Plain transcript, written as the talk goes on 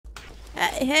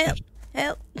Help.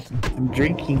 Help. I'm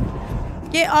drinking.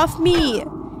 Get off me.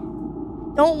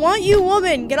 Don't want you,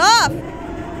 woman. Get off.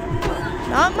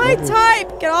 Not my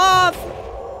type. Get off.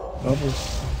 Bubble.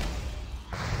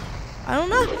 I don't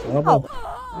know. Bubble.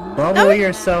 Bubble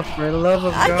yourself for the love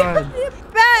of God. You're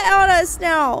bad on us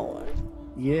now.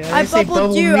 Yeah, I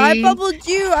bubbled you. Me. I bubbled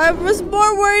you. I was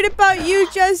more worried about you,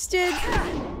 Justin.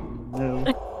 No.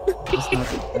 That's not.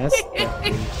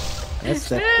 That's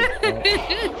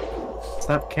definitely.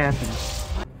 Stop capping.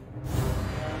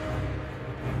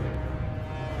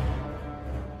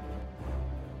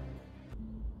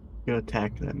 Go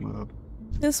attack that mob.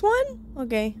 This one?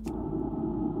 Okay.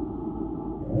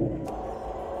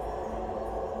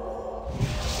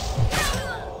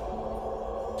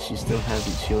 She still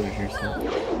hasn't shielded herself.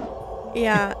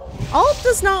 Yeah. Alt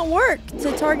does not work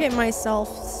to target myself,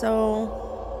 so...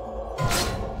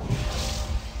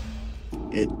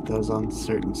 It does on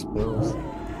certain spells.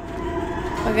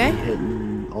 Okay.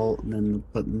 Hitting alt and then the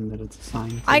button that it's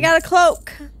assigned to. I got a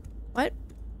cloak. What?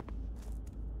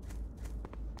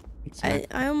 Exactly.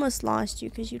 I almost lost you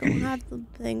because you don't have the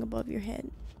thing above your head.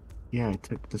 Yeah, I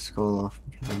took the skull off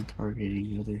because I'm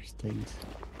targeting other things.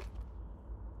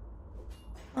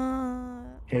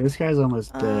 Okay, this guy's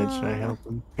almost dead. Should I help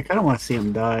him? I kind of want to see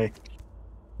him die.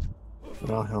 But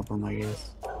I'll help him, I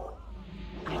guess.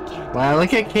 Wow,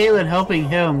 look at Caitlin helping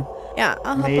him. Yeah,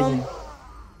 I'll help him.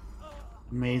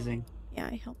 Amazing. Yeah,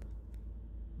 I help.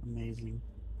 Amazing.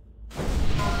 I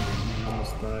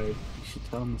almost died. You should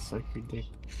tell him to suck your dick.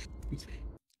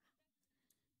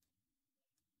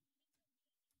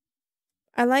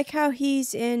 I like how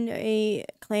he's in a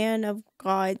clan of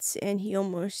gods and he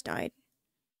almost died.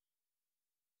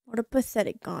 What a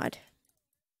pathetic god.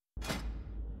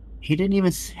 He didn't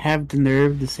even have the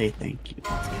nerve to say thank you.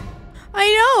 I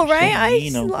know, right? I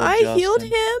healed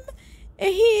him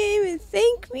and he didn't even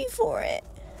thank me for it.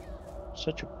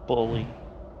 Such a bully.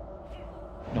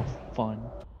 No fun.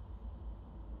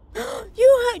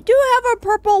 You do have a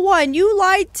purple one. You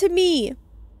lied to me.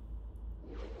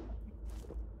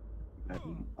 I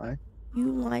didn't lie.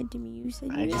 You lied to me. You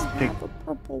said you just have a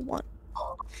purple one.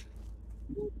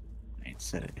 I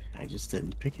said it. I just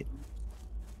didn't pick it.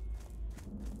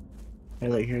 Hey,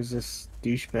 like, here's this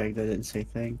douchebag that didn't say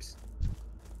thanks.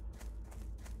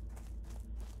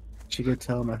 Should go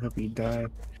tell him I hope he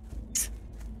died.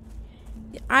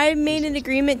 I made an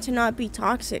agreement to not be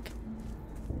toxic.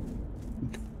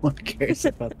 No one cares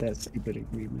about that stupid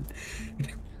agreement.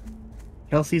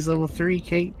 Kelsey's level 3,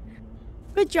 Kate.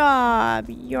 Good job.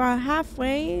 You're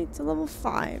halfway to level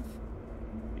 5.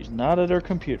 She's not at her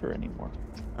computer anymore.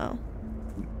 Oh.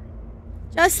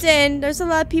 Justin, there's a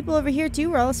lot of people over here too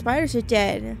where all the spiders are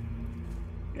dead.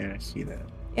 Yeah, I see that.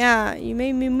 Yeah, you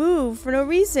made me move for no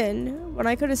reason when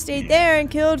I could have stayed there and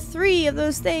killed 3 of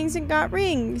those things and got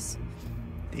rings.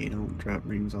 They don't drop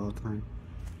rings all the time.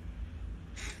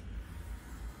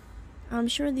 I'm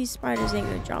sure these spiders ain't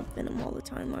gonna drop venom all the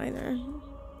time either.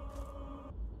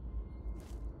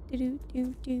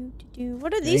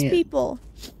 What are these people?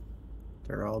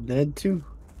 They're all dead too.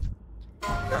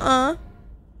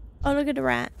 Oh, look at the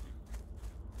rat.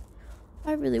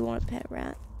 I really want a pet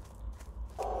rat.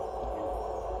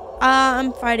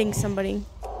 I'm fighting somebody.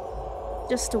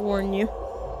 Just to warn you.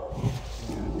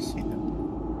 Yeah, I see them.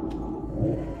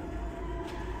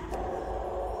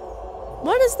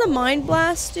 What does the Mind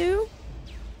Blast do?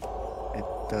 It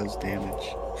does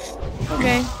damage.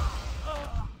 Okay.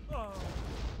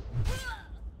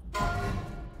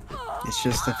 It's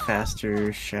just a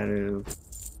faster shadow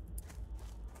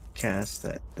cast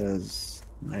that does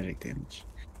magic damage.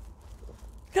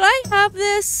 Could I have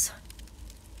this?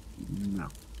 No.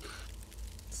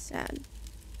 Sad.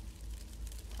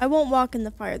 I won't walk in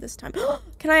the fire this time.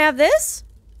 Can I have this?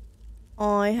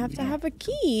 Oh, I have to have a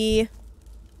key.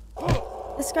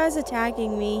 This guy's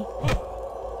attacking me.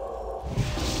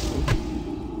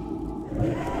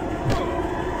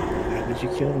 How did you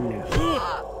kill him now?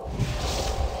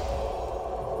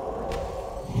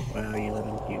 Wow, you let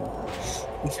him heal.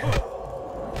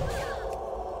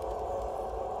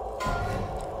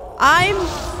 I'm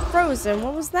frozen.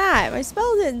 What was that? My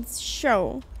spell didn't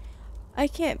show. I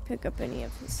can't pick up any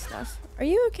of his stuff. Are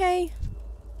you okay?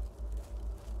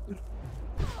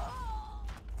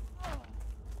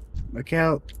 Look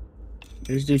out.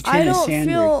 There's Lieutenant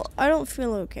Sanders. I don't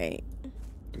feel okay.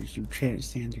 There's Lieutenant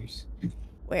Sanders.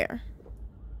 Where?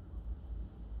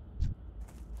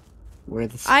 Where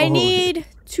the skull I need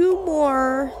 2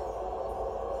 more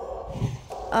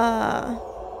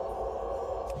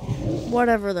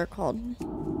whatever they're called.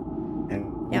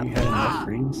 Have you had enough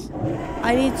rings?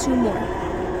 I need 2 more.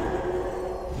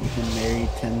 You've been married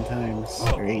 10 times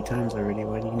or 8 times already.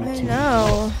 Why do you need I to?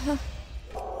 know.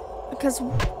 Because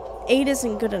 8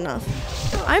 isn't good enough.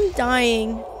 I'm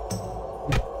dying.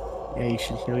 Yeah, you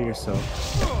should heal yourself.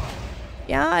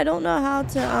 Yeah, I don't know how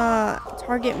to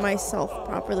target myself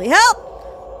properly. Help!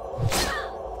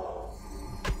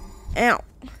 Ow.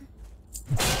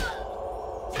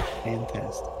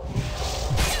 Fantastic.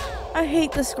 I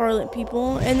hate the Scarlet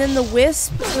people. And then the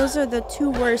Wisp. Those are the 2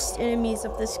 worst enemies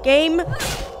of this game.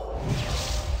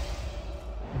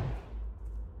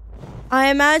 I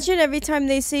imagine every time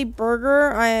they say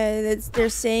burger, they're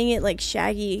saying it like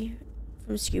Shaggy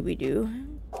from Scooby-Doo.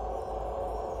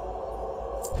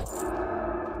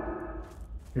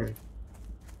 Sure.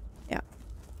 Yeah.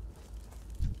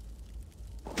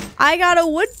 I got a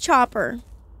wood chopper.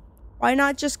 Why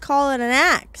not just call it an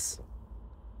axe?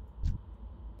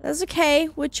 That's okay.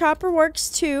 Wood chopper works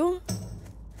too.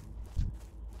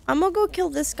 I'm gonna go kill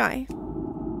this guy. You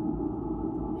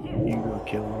go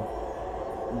kill him.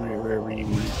 Wherever you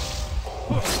went.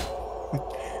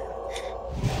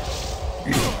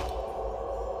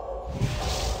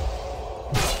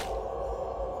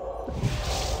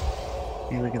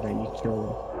 Hey, look at that. You killed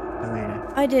him. Oh,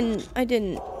 yeah. I didn't.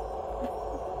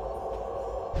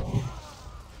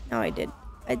 No, I did.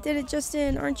 I did it,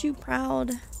 Justin. Aren't you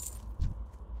proud?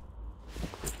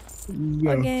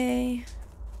 No. Okay.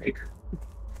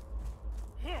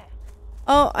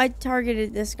 Oh, I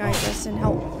targeted this guy, Justin.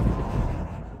 Help.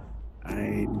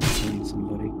 I need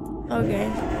somebody. Okay,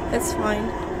 that's fine.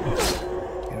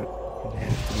 Yep, it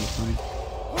has to be fine.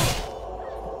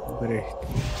 You better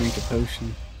drink a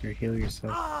potion or heal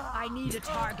yourself. I need a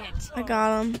target. I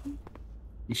got him.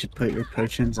 You should put your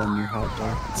potions on your hot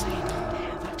bar.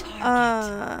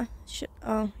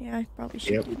 Oh, yeah, I probably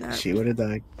should do that. She would have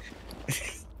died.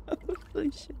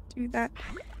 Probably should do that.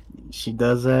 She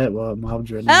does that while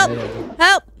mom's running Help! ahead of her.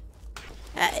 Help!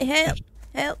 Help!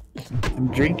 Help! I'm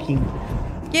drinking.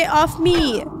 Get off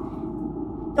me!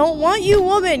 Don't want you,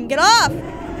 woman! Get off!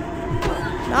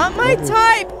 Not my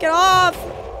type! Get off!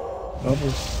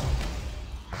 Bubble.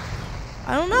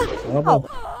 I don't know. Bubble.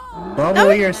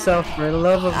 Bubble yourself for the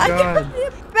love of God.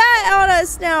 You're bad on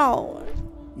us now.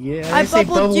 Yeah, I say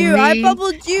bubbled you. me. I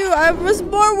bubbled you. I was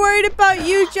more worried about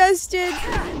you, Justin.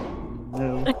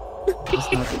 No.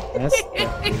 That's not the best.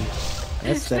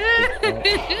 That's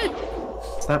definitely.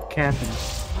 Stop capping.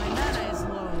 My mana is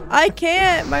low. I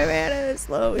can't. My mana is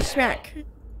low. Smack.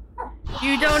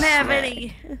 You don't have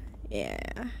any.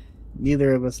 Yeah.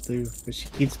 Neither of us do, but she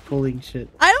keeps pulling shit.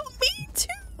 I don't mean to.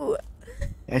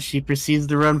 As she proceeds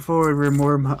to run forward, we're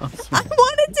more mobs. I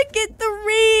wanted to get the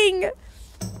ring.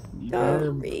 You The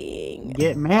gotta ring.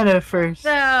 get mana first.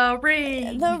 The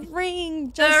ring. The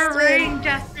ring, Justin. The ring,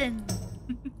 Justin.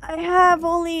 I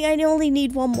only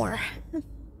need one more.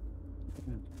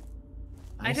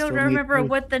 I still don't need remember food.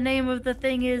 what the name of the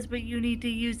thing is, but you need to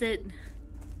use it.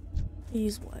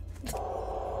 Use what?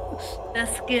 The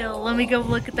skill. Let me go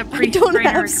look at the I priest don't trainer.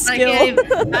 have 'cause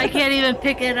skill. I can't even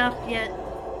pick it up yet.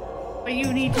 But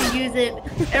you need to use it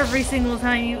every single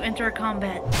time you enter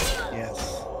combat.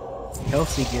 Yes.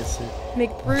 Kelsey gets it.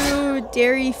 McBrew,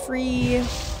 dairy free.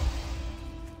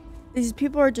 These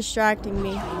people are distracting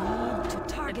me.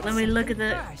 Let me look at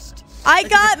the. First. I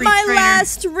Look at got the my priest trainer.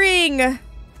 last ring.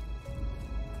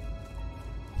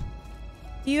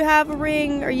 Do you have a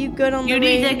ring? Are you good on the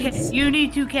rings? You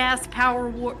need to cast power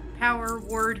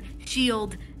word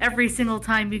shield every single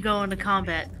time you go into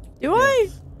combat. Do I?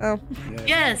 Oh. Yeah.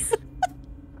 Yes.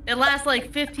 It lasts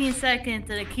like 15 seconds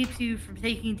and it keeps you from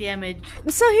taking damage.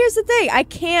 So here's the thing. I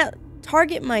can't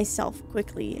target myself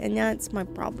quickly, and that's my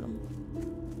problem.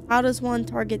 How does one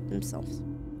target themselves?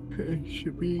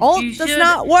 Should we? Alt You does should-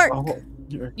 not work. Oh,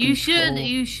 your You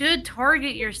control. should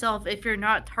target yourself if you're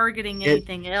not targeting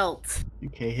anything else.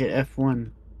 Okay, hit F1.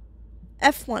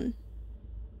 F1.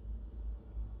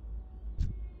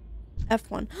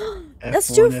 F1.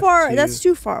 That's too F1, far. F2. That's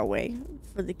too far away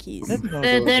for the keys. That's not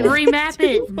Then the- remap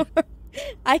it.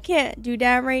 I can't do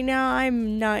that right now.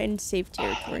 I'm not in safe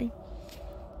territory.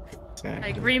 Like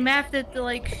Exactly. remap it to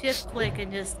like shift click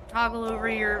and just toggle over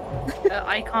your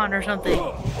icon or something.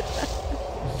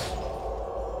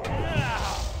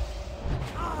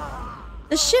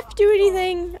 Does shift do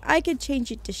anything? I could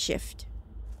change it to shift.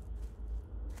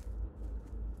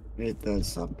 It does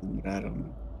something, but I don't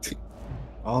know.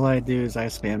 All I do is I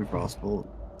spam Frostbolt.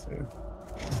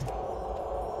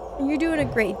 So And you're doing a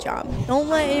great job. Don't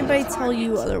let anybody tell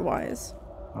you otherwise.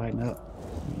 I know.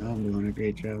 I'm doing a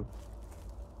great job.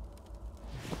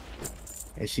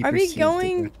 As she Are we proceeds to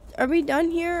going? go- Are we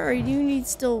done here, or do you need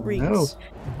still rings? No,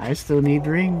 I still need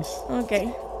rings.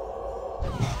 Okay.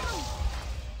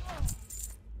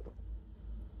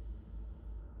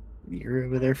 You're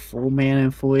over there full man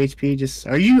and full HP. Just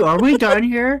are we done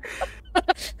here?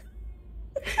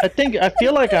 I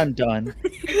feel like I'm done.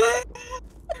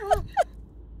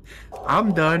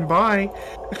 I'm done. Bye.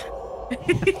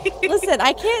 Listen,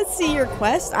 I can't see your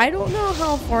quest. I don't know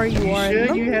how far you are.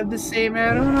 Should you have the same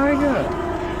add-on I got?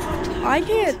 I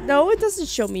can't. No, it doesn't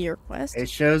show me your quest. It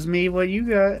shows me what you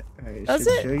got. Does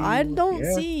it? I don't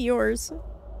see yours.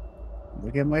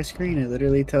 Look at my screen. It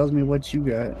literally tells me what you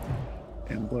got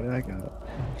and what I got.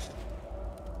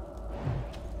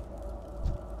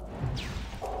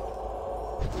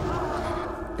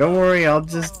 Don't worry, I'll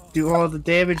just do all the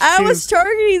damage too. I was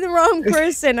targeting the wrong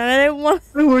person, and I didn't want.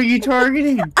 Who were you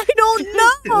targeting? I don't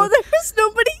know. There was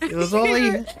nobody. It was here.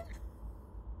 only.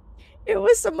 It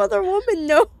was some other woman.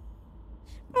 No,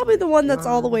 probably the one that's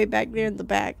all the way back there in the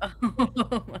back.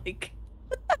 Oh my god.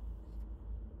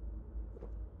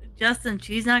 Justin,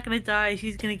 she's not gonna die.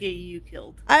 She's gonna get you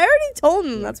killed. I already told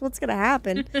him that's what's gonna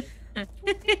happen.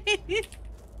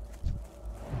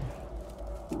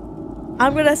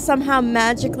 I'm gonna somehow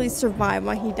magically survive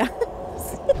while he dies.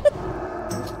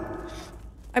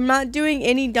 I'm not doing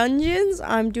any dungeons.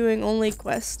 I'm doing only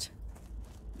quest.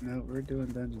 No, we're doing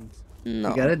dungeons. No.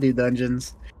 You gotta do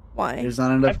dungeons. Why? There's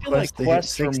not enough I feel like quests to hit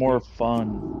quests are 60. more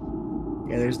fun.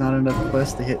 Yeah, there's not enough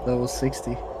quests to hit level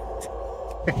 60.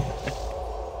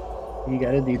 You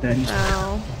gotta do dungeons.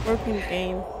 Wow. Broken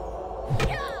game.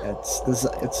 It's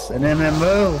an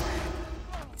MMO.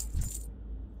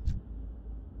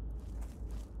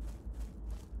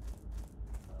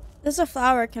 There's a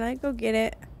flower. Can I go get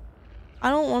it? I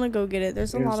don't want to go get it.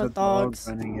 There's a lot of dogs.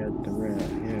 Running at the rat.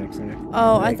 Yeah, exactly.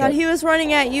 Oh, I thought he was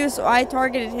running at you, so I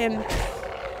targeted him.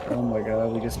 Oh my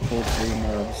god, we just pulled 3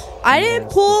 mobs. I didn't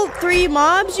pull 3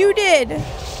 mobs. You did.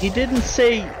 He didn't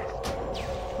say.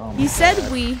 Oh He my said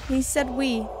God. we. He said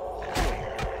we.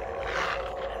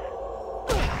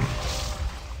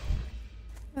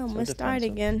 I almost died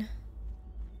defensive. again.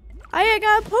 I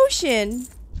got a potion.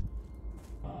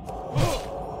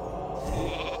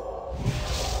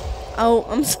 Oh,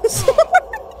 I'm so sorry.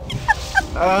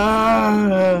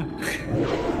 Ah!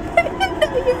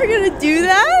 You were gonna do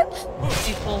that?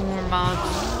 You pull more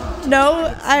mobs.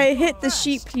 No, I hit the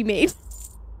sheep he made.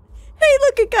 Hey,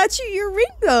 look, I got you your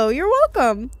ring, though. You're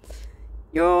welcome.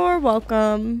 You're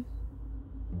welcome.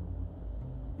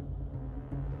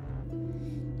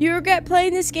 You regret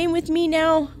playing this game with me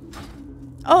now?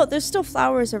 Oh, there's still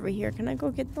flowers over here. Can I go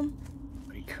get them?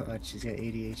 Oh my god, she's got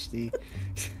ADHD.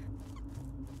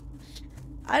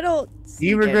 I don't.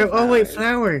 You regret. Oh wait,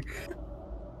 flower.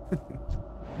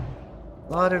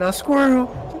 Spotted a squirrel.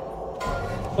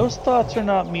 Those thoughts are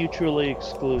not mutually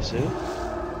exclusive.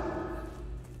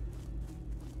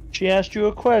 She asked you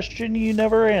a question you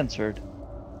never answered.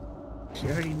 She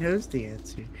already knows the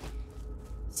answer.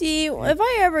 See, if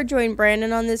I ever join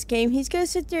Brandon on this game, he's gonna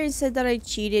sit there and say that I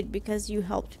cheated because you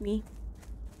helped me.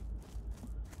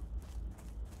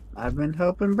 I've been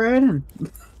helping Brandon.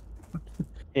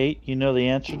 8, you know the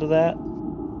answer to that?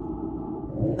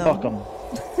 No. Fuck him.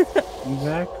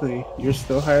 Exactly. You're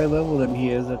still higher level than he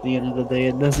is. At the end of the day,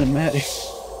 it doesn't matter.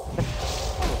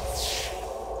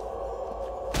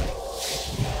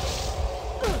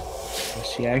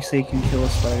 She actually can kill a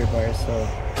spider by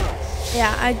herself.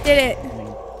 Yeah, I did it. I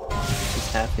mean,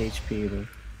 she's half HP though.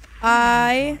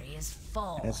 I Is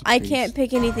full. As a I priest. can't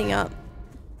pick anything up.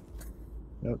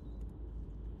 Nope.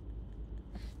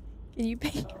 Can you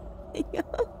pick anything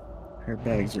up? Her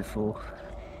bags are full.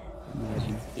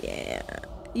 Imagine. Yeah.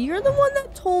 You're the one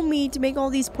that told me to make all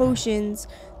these potions.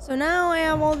 So now I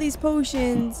have all these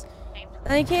potions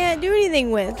that I can't do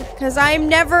anything with because I'm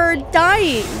never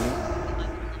dying.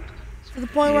 To the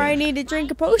point where I need to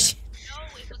drink a potion.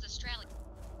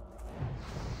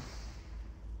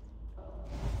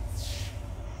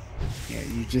 Yeah,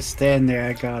 you just stand there.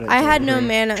 I got it. I had don't no worry.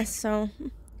 mana, so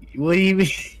What do you mean?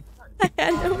 I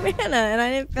had no mana and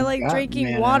I didn't feel like got drinking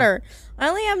mana. water. I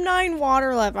only have 9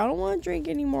 water left. I don't want to drink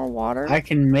any more water. I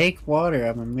can make water.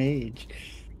 I'm a mage.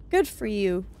 Good for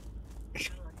you.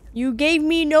 You gave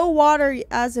me no water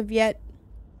as of yet.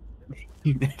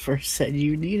 You never said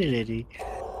you needed any.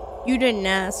 You didn't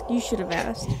ask. You should have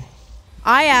asked.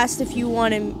 I asked if you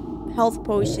wanted health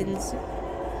potions.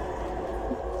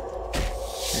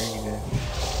 There you go.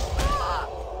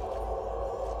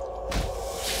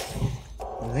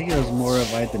 I think it was more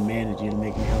of I demanded you to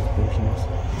make me health potions.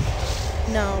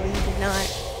 No, you did not.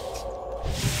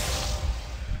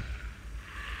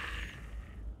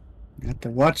 You have to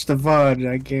watch the VOD.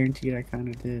 I guarantee I kind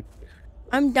of did.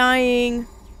 I'm dying.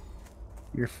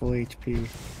 You're full HP.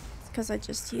 It's because I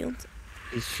just healed.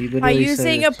 She literally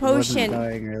using said a she wasn't potion.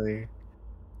 dying earlier.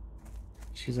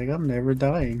 She's like, I'm never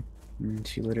dying. And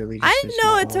she literally just I said didn't she's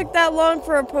know it bald. took that long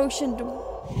for a potion to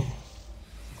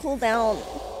cool down. How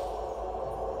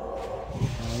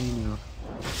do you know?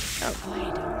 I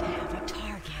don't have a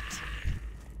target.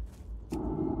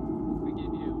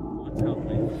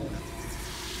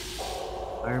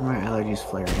 Why are my allergies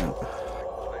flaring up?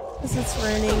 Because it's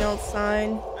raining outside.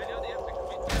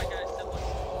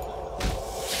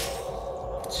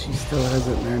 She still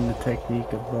hasn't learned the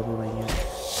technique of bubbling yet.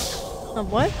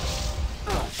 Of what?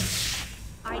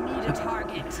 I need a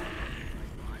target.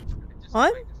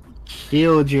 What?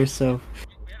 Healed yourself.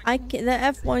 I can, the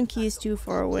F1 key is too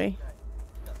far away.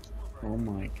 Oh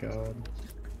my god.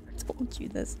 I told you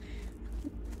this.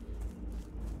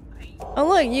 Oh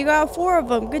look, you got 4 of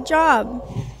them. Good job.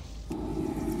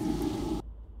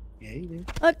 Yeah, you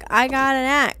did. Look, I got an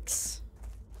axe.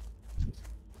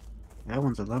 That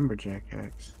one's a lumberjack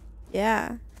axe.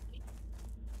 Yeah. I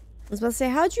was about to say,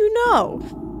 how'd you know?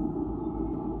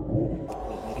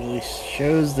 It literally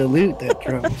shows the loot that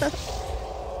drops.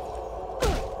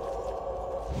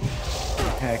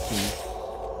 Hacking.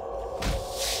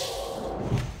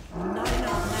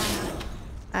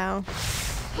 Ow.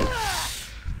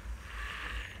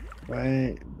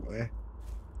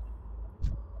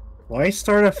 Why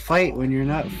start a fight when you're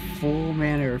not full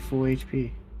mana or full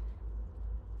HP?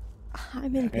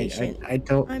 I'm impatient. I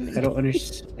don't I'm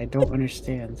understand. I don't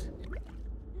understand.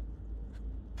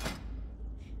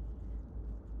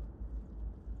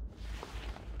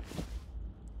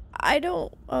 I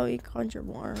don't. Oh, you conjure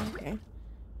water. Okay.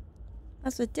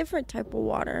 That's a different type of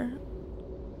water.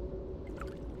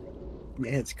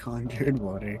 Yeah, it's conjured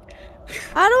water.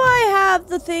 How do I have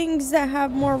the things that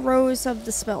have more rows of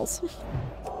the spells?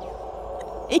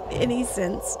 Make any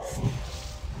sense?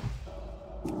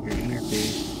 Your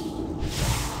interface.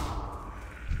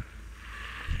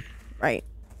 Right.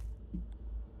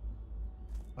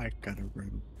 I got a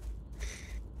robe.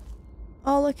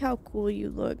 Oh, look how cool you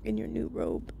look in your new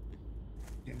robe.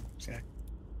 Yeah, exactly.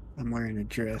 I'm wearing a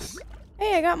dress.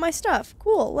 Hey, I got my stuff.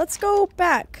 Cool. Let's go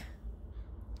back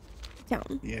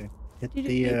down. Yeah. Hit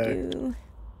Do-do-do-do.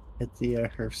 the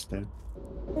Hearthstone.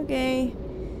 Okay.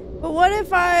 But what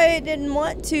if I didn't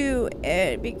want to,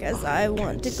 because I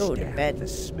want to go to bed The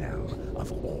smell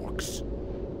of orcs.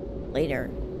 later.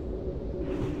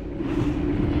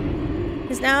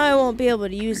 Because now I won't be able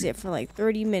to use it for like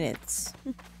 30 minutes.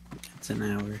 It's an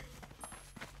hour.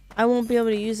 I won't be able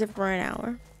to use it for an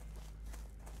hour.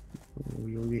 Oh,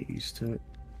 you'll get used to it.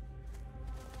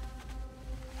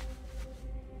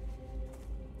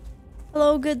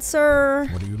 Hello, good sir.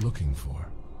 What are you looking for?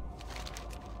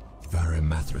 Varim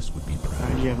Mathras would be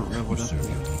proud. You haven't leveled You up serve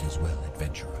yet. your need as well,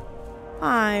 adventurer.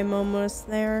 I'm almost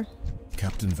there.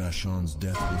 Captain Vashon's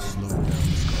death will slow down the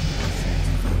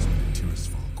Scotland in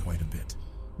Tirisfal quite a bit.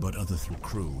 But other through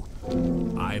crew,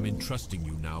 I am entrusting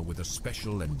you now with a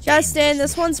special and Justin,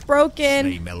 dangerous this one's mission. broken.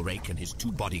 Slay Melrake and his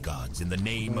 2 bodyguards in the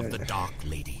name of the Dark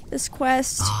Lady. This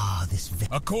quest.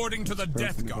 According to the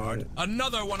Death Guard,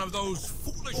 another one of those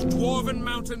foolish dwarven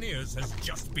mountaineers has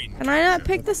just been Can I not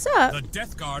pick this up? The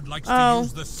Death Guard likes Oh, to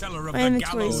use the cellar of my the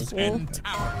inventory's Gallows full. End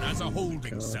Tavern as a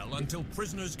holding cell until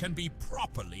prisoners can be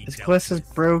properly This dealt quest is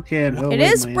with. broken. Oh, It wait,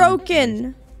 is my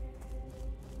broken.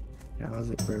 How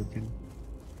is it broken?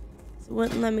 It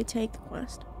wouldn't let me take the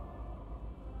quest.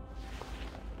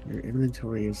 Your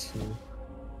inventory is full.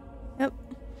 Yep.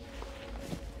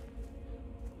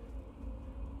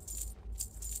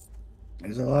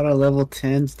 There's a lot of level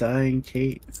 10s dying,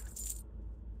 Kate.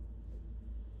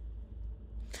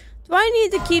 Do I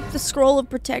need to keep the scroll of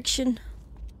protection?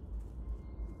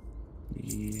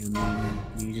 Yeah, I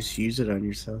mean, you just use it on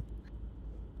yourself.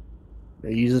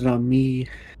 They use it on me.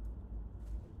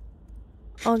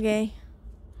 Okay.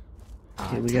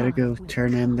 Okay, we gotta go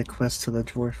turn in the quest to the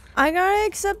dwarf. I gotta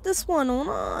accept this one. Hold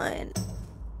on.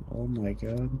 Oh my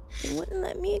god. It wouldn't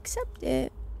let me accept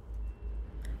it.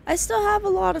 I still have a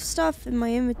lot of stuff in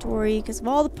my inventory because of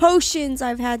all the potions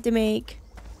I've had to make.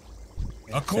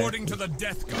 According to the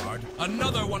Death Guard,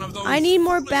 another one of those I need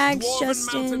more foolish bags, dwarven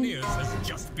Justin. mountaineers has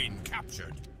just been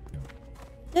captured.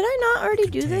 Did I not already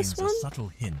do this Contains one? a subtle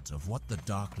hint of what the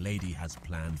Dark Lady has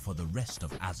planned for the rest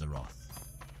of Azeroth.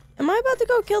 Am I about to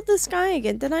go kill this guy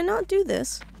again? Did I not do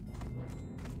this?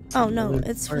 Oh no,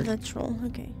 it's for the troll.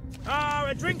 Okay. Ah,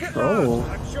 a drink at Troll?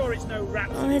 last. I'm sure it's no rat.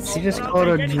 Oh, it's- She just called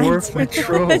a dwarf a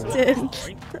troll. I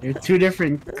did. They're 2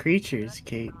 different creatures,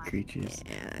 Kate. Creatures.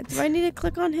 Yeah. Do I need to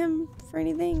click on him for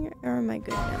anything, or am I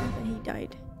good now that he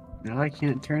died? Now I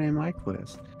can't turn in my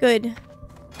quest. Good.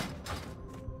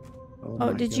 Oh,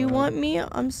 Oh, my did you God. want me?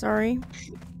 I'm sorry.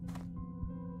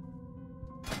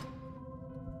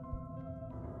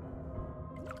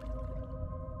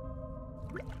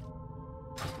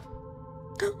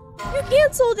 You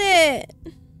canceled it!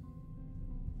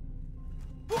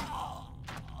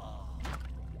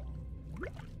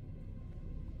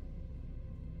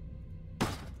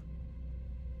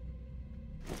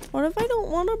 What if I don't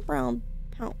want a brown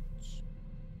pouch?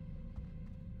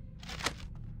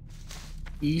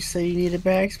 You say you need a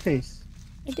bag space.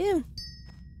 I do.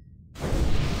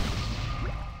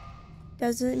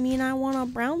 Doesn't mean I want a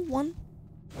brown one.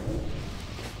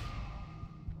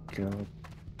 God.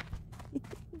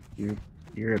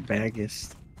 You're a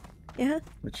baggist. Yeah.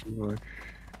 What you are.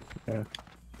 Yeah.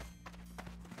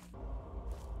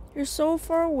 You're so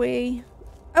far away.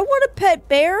 I want a pet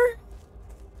bear.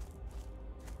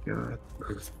 God.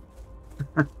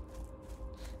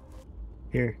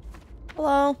 Here.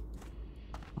 Hello.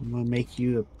 I'm gonna make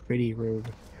you a pretty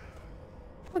robe.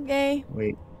 Okay.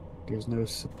 Wait. There's no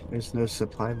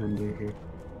supply vendor here.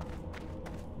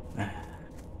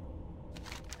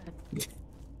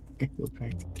 Go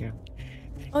back to town.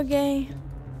 Okay.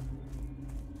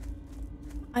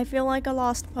 I feel like a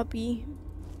lost puppy.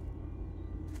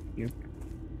 Yep.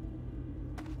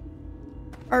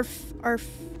 Arf, arf.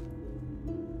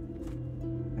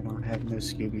 I don't have no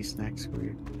Scooby snacks for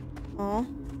you. Aw.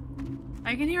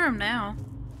 I can hear him now.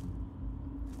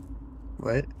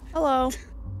 What? Hello.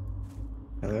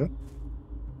 Hello?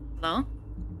 Hello?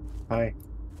 Hi.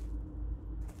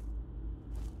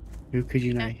 Who could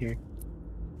you not hear?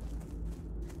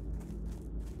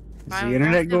 Is the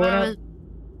internet going out?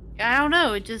 I don't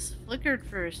know. It just flickered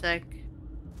for a sec.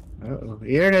 Uh-oh.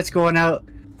 The internet's going out.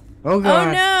 Oh god.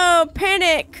 Oh no!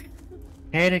 Panic!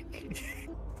 Panic.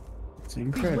 It's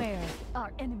incredible. Beware,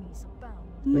 our enemies abound.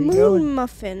 Where you Moon going?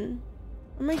 muffin.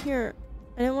 I'm right here.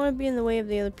 I didn't want to be in the way of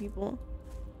the other people.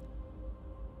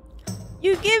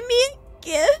 You give me a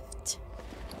gift?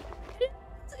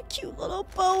 It's a cute little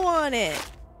bow on it.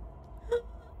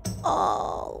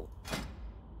 Oh.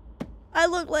 I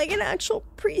look like an actual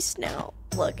priest now.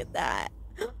 Look at that.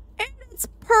 And it's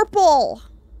purple.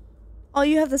 Oh,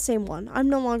 you have the same one. I'm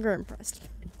no longer impressed.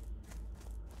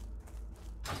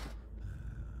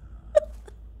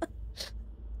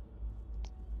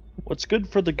 What's good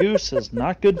for the goose is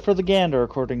not good for the gander,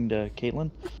 according to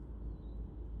Caitlin.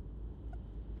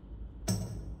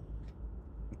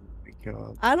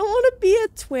 God. I don't want to be a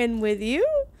twin with you.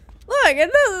 Look,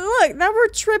 look, now we're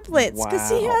triplets because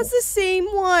he Wow. has the same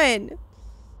one.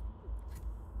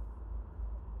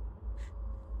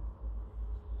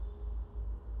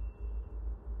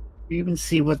 You even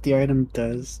see what the item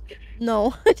does?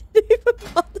 No, I didn't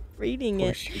even bother reading Of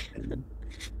it. course you didn't.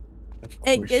 Of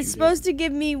It course you it's supposed to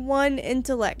give me 1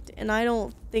 intellect, and I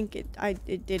don't think it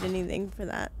did anything for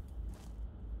that.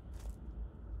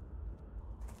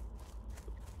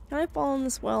 Can I fall in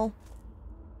this well?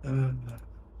 didn't.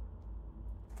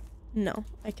 No,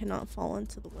 I cannot fall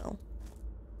into the well.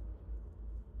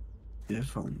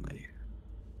 If only.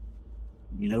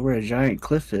 You know where a giant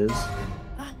cliff is?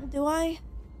 Do I?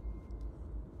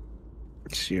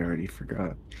 She already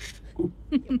forgot.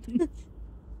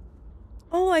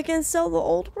 Oh, I can sell the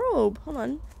old robe. Hold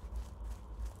on.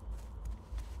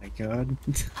 My god.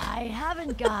 I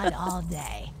haven't got all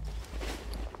day.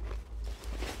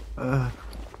 Can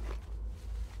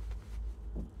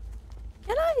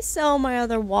I sell my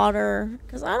other water?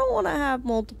 Because I don't want to have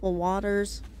multiple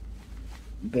waters.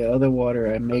 The other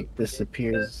water I make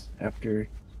disappears after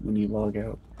when you log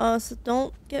out. So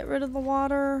don't get rid of the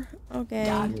water. Okay.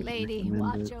 Dark would lady, recommend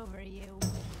watch it. over you.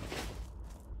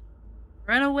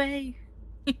 Run away.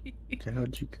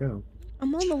 How'd you go?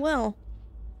 I'm on the well.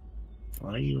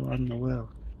 Why are you on the well?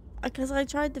 Because I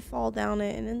tried to fall down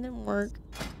it and it didn't work.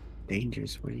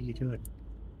 Dangerous. What are you doing?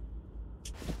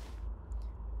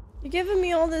 You're giving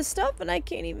me all this stuff and I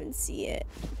can't even see it.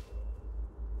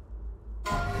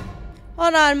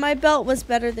 Hold on, my belt was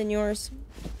better than yours.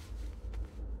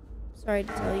 Sorry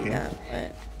to tell you that,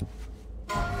 but...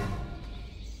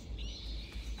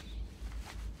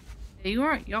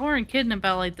 Y'all weren't kidding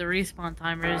about like the respawn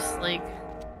timers, like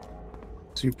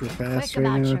Super fast Quick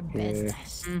right about now? your Yeah.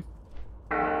 business.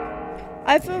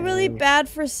 I feel really bad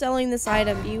for selling this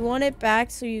item. Do you want it back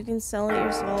so you can sell it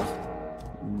yourself?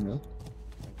 No.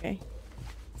 Okay.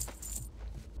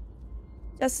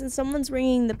 Justin, someone's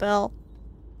ringing the bell.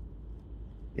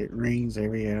 It rings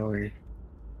every hour.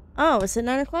 Oh, is it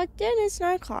 9 o'clock? Then it's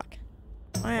 9 o'clock.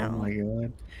 Wow. Oh my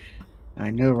god. I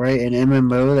know, right? An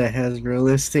MMO that has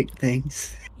realistic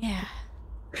things. Yeah.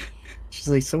 She's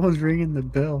like, someone's ringing the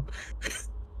bell.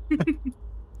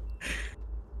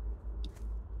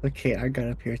 Okay, I got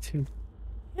up here too.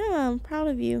 Yeah, I'm proud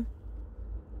of you.